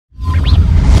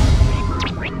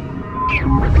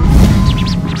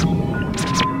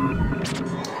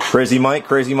Crazy Mike,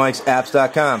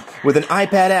 CrazyMikesapps.com, with an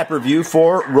iPad app review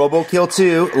for Robokill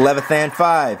 2, Levithan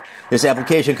 5. This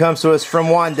application comes to us from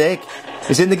Wandake.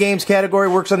 Is in the games category,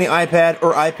 works on the iPad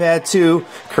or iPad 2,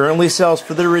 currently sells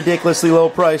for the ridiculously low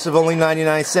price of only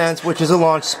 99 cents, which is a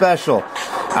launch special.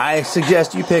 I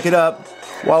suggest you pick it up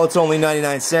while it's only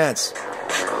 99 cents.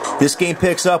 This game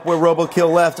picks up where Robokill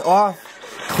left off.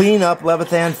 Clean up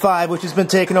Leviathan 5, which has been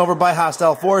taken over by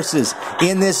hostile forces.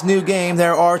 In this new game,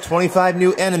 there are 25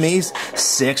 new enemies,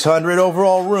 600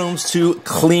 overall rooms to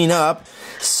clean up,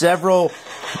 several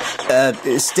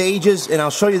stages, and I'll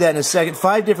show you that in a second,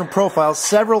 5 different profiles,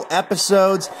 several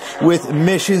episodes with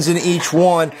missions in each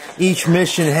one. Each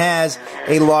mission has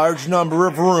a large number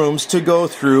of rooms to go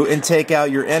through and take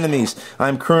out your enemies.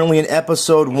 I'm currently in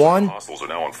episode 1. Hostiles are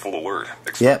now on full alert.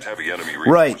 Expect heavy enemy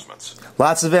Right. reinforcements.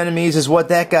 Lots of enemies is what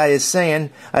that guy is saying.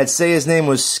 I'd say his name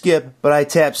was Skip, but I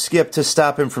tapped Skip to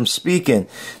stop him from speaking.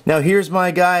 Now here's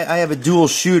my guy. I have a dual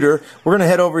shooter. We're going to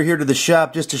head over here to the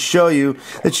shop just to show you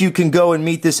that you can go and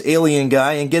meet this alien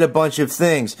guy and get a bunch of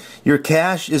things. Your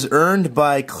cash is earned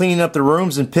by cleaning up the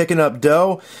rooms and picking up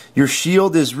dough. Your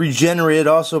shield is regenerated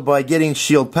also by getting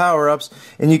shield power-ups.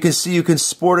 And you can see you can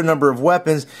sport a number of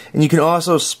weapons, and you can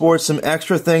also sport some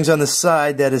extra things on the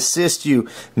side that assist you.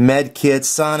 Med kits,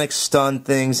 sonic stun,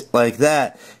 things like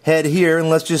that. Head here and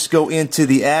let's just go into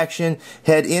the action.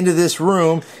 Head into this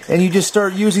room and you just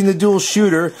start using the dual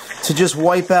shooter to just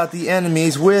wipe out the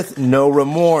enemies with no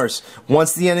remorse.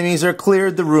 Once the enemies are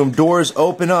cleared, the room doors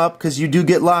open up because you do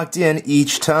get locked in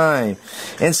each time.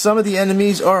 And some of the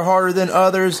enemies are harder than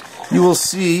others. You will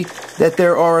see that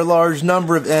there are a large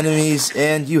number of enemies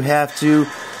and you have to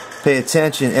pay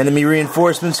attention. Enemy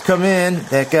reinforcements come in.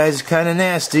 That guy's kind of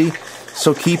nasty.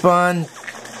 So keep on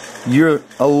your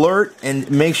alert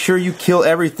and make sure you kill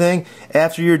everything.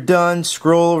 After you're done,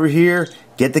 scroll over here,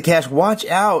 get the cash. Watch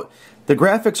out. The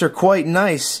graphics are quite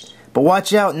nice, but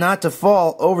watch out not to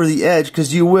fall over the edge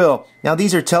because you will. Now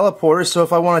these are teleporters, so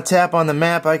if I want to tap on the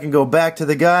map, I can go back to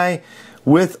the guy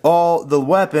with all the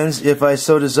weapons if I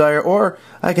so desire, or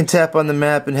I can tap on the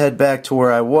map and head back to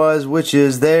where I was, which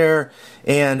is there,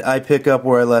 and I pick up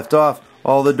where I left off.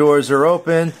 All the doors are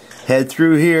open. Head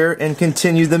through here and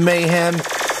continue the mayhem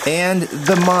and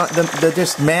the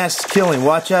just mass killing.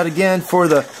 Watch out again for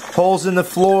the holes in the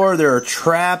floor. There are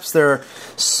traps. There are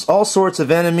all sorts of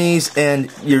enemies,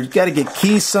 and you've got to get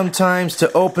keys sometimes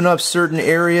to open up certain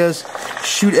areas.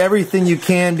 Shoot everything you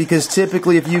can, because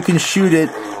typically if you can shoot it,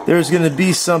 there's going to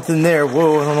be something there.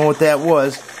 Whoa, I don't know what that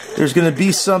was. There's going to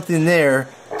be something there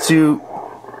to...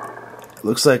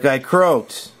 Looks like I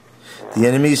croaked. The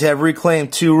enemies have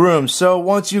reclaimed 2 rooms. So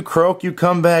once you croak, you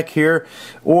come back here,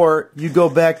 or you go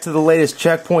back to the latest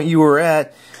checkpoint you were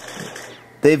at.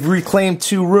 They've reclaimed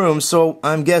 2 rooms, so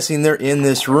I'm guessing they're in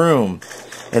this room.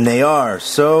 And they are.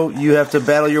 So you have to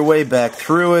battle your way back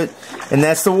through it. And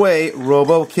that's the way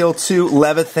Robokill 2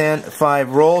 Leviathan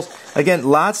 5 rolls. Again,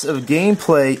 lots of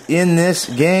gameplay in this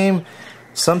game.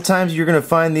 Sometimes you're going to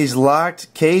find these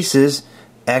locked cases.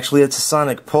 Actually, it's a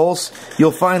sonic pulse.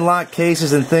 You'll find locked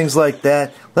cases and things like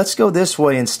that. Let's go this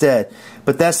way instead.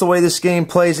 But that's the way this game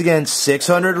plays. Again,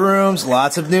 600 rooms,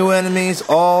 lots of new enemies,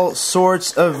 all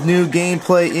sorts of new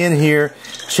gameplay in here.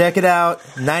 Check it out.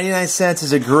 99 cents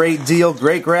is a great deal,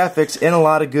 great graphics, and a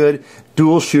lot of good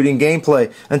dual shooting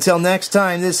gameplay. Until next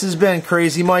time, this has been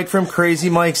Crazy Mike from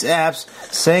Crazy Mike's Apps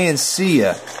saying see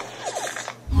ya.